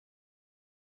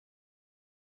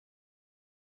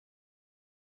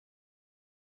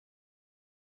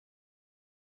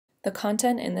The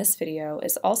content in this video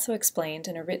is also explained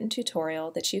in a written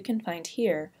tutorial that you can find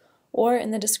here or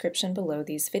in the description below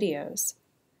these videos.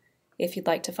 If you'd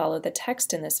like to follow the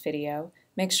text in this video,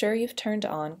 make sure you've turned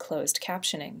on closed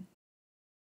captioning.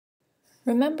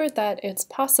 Remember that it's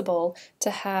possible to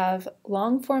have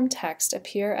long-form text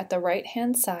appear at the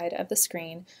right-hand side of the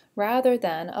screen rather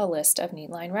than a list of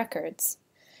Neatline records.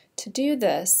 To do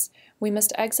this, we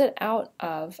must exit out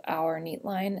of our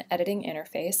Neatline editing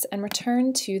interface and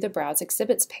return to the Browse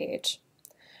Exhibits page.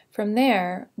 From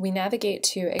there, we navigate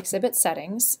to Exhibit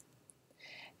Settings,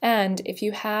 and if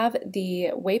you have the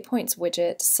Waypoints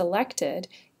widget selected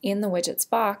in the Widgets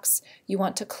box, you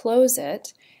want to close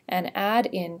it and add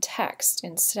in text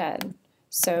instead.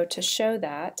 So to show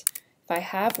that, if I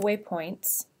have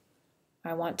waypoints,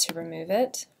 I want to remove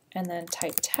it and then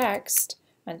type text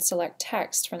and select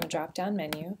text from the drop-down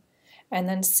menu and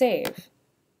then save.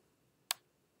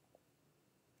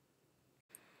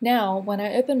 Now, when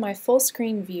I open my full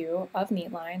screen view of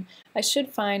Neatline, I should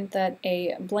find that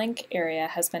a blank area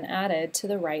has been added to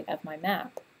the right of my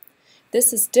map.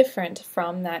 This is different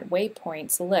from that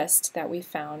waypoints list that we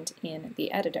found in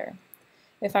the editor.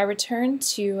 If I return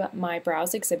to my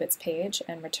Browse Exhibits page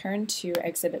and return to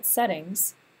Exhibit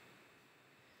Settings,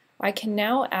 I can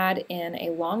now add in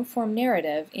a long-form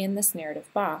narrative in this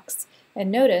narrative box,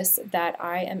 and notice that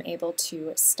I am able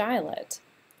to style it.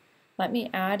 Let me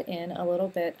add in a little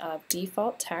bit of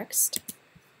default text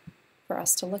for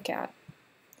us to look at.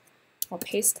 I'll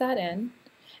paste that in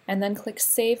and then click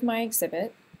Save My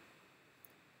Exhibit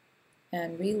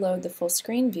and reload the full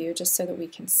screen view just so that we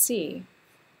can see.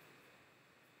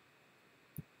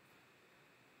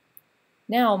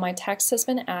 Now my text has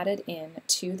been added in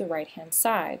to the right-hand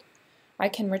side. I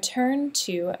can return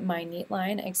to my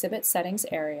Neatline Exhibit Settings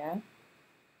area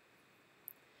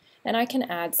and I can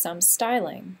add some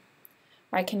styling.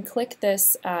 I can click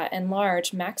this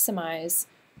Enlarge Maximize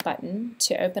button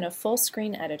to open a full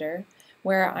screen editor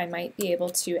where I might be able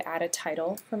to add a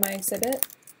title for my exhibit.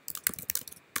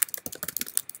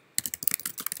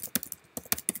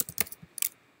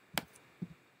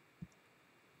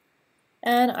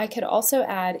 And I could also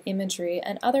add imagery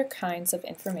and other kinds of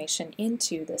information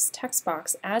into this text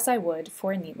box as I would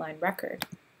for a Neatline record.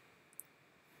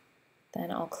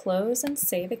 Then I'll close and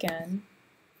save again.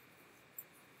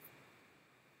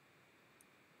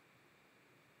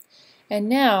 And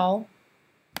now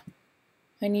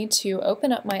I need to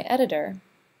open up my editor.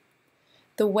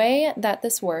 The way that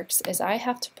this works is I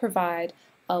have to provide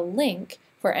a link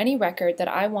for any record that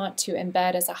I want to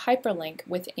embed as a hyperlink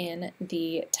within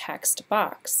the text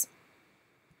box.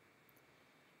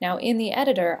 Now in the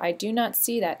editor, I do not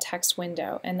see that text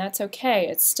window, and that's okay,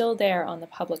 it's still there on the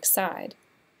public side.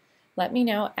 Let me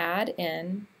now add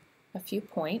in a few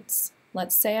points.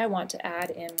 Let's say I want to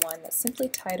add in one that's simply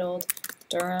titled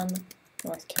Durham,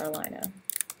 North Carolina.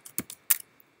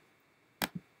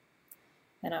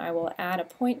 And I will add a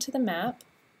point to the map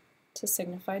to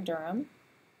signify Durham.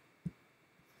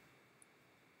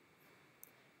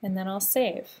 And then I'll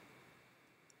save.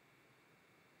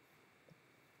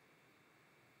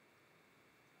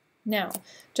 Now,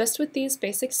 just with these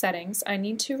basic settings, I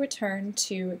need to return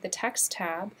to the Text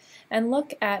tab and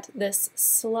look at this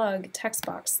slug text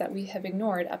box that we have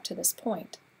ignored up to this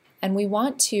point. And we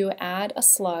want to add a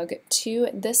slug to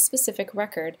this specific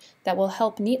record that will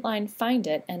help Neatline find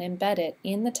it and embed it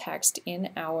in the text in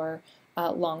our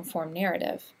long-form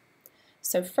narrative.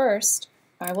 So first,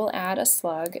 I will add a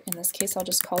slug. In this case, I'll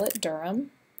just call it Durham.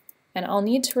 And I'll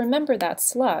need to remember that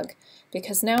slug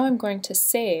because now I'm going to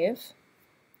save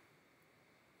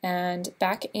and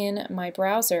back in my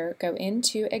browser, go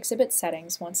into Exhibit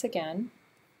Settings once again.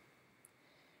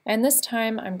 And this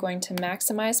time I'm going to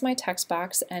maximize my text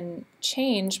box and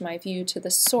change my view to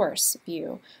the source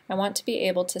view. I want to be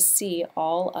able to see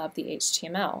all of the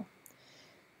HTML.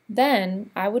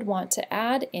 Then I would want to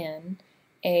add in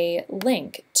a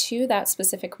link to that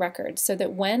specific record so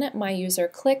that when my user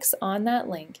clicks on that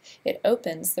link, it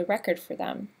opens the record for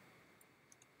them.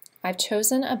 I've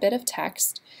chosen a bit of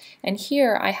text, and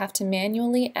here I have to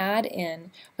manually add in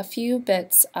a few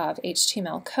bits of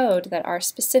HTML code that are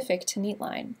specific to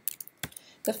Neatline.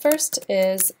 The first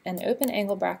is an open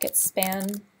angle bracket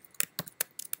span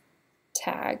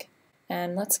tag,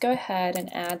 and let's go ahead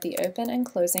and add the open and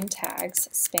closing tags,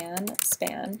 span,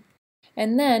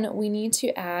 and then we need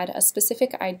to add a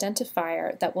specific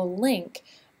identifier that will link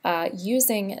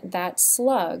using that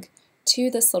slug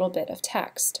to this little bit of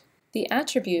text. The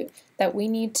attribute that we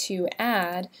need to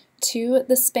add to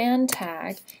the span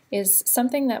tag is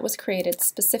something that was created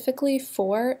specifically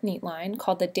for Neatline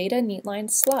called the data Neatline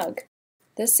slug.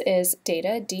 This is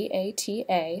data,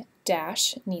 D-A-T-A,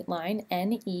 dash Neatline,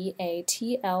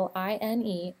 Neatline,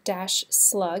 dash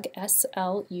slug,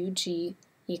 slug,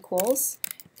 equals,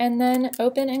 and then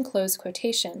open and close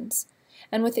quotations.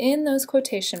 And within those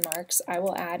quotation marks, I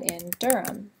will add in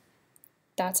Durham.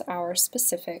 That's our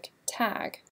specific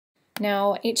tag.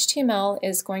 Now, HTML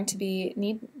is going to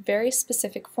need very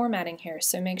specific formatting here,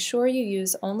 so make sure you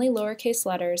use only lowercase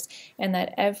letters and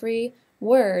that every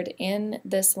word in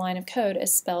this line of code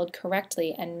is spelled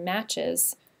correctly and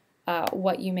matches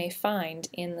what you may find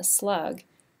in the slug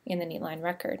in the Neatline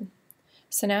record.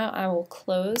 So now I will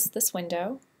close this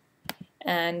window,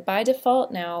 and by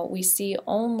default now we see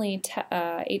only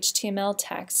HTML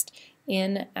text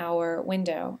in our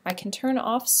window. I can turn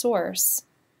off source,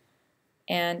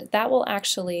 and that will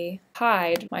actually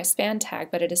hide my span tag,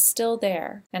 but it is still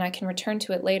there, and I can return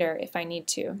to it later if I need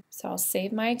to. So I'll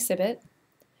save my exhibit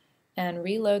and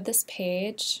reload this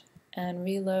page and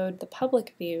reload the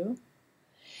public view.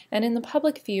 And in the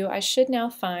public view, I should now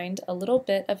find a little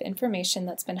bit of information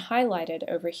that's been highlighted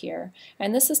over here,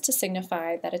 and this is to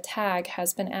signify that a tag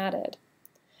has been added.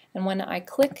 And when I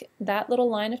click that little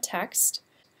line of text,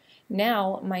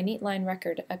 now my Neatline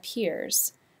record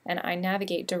appears, and I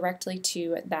navigate directly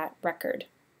to that record.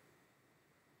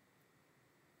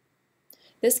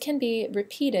 This can be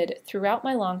repeated throughout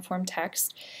my long-form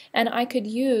text, and I could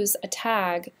use a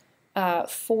tag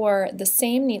for the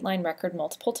same Neatline record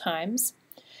multiple times,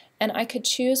 and I could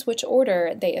choose which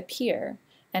order they appear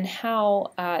and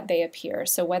how they appear,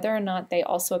 so whether or not they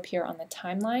also appear on the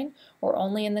timeline, or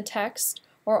only in the text,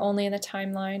 or only in the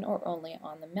timeline, or only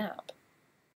on the map.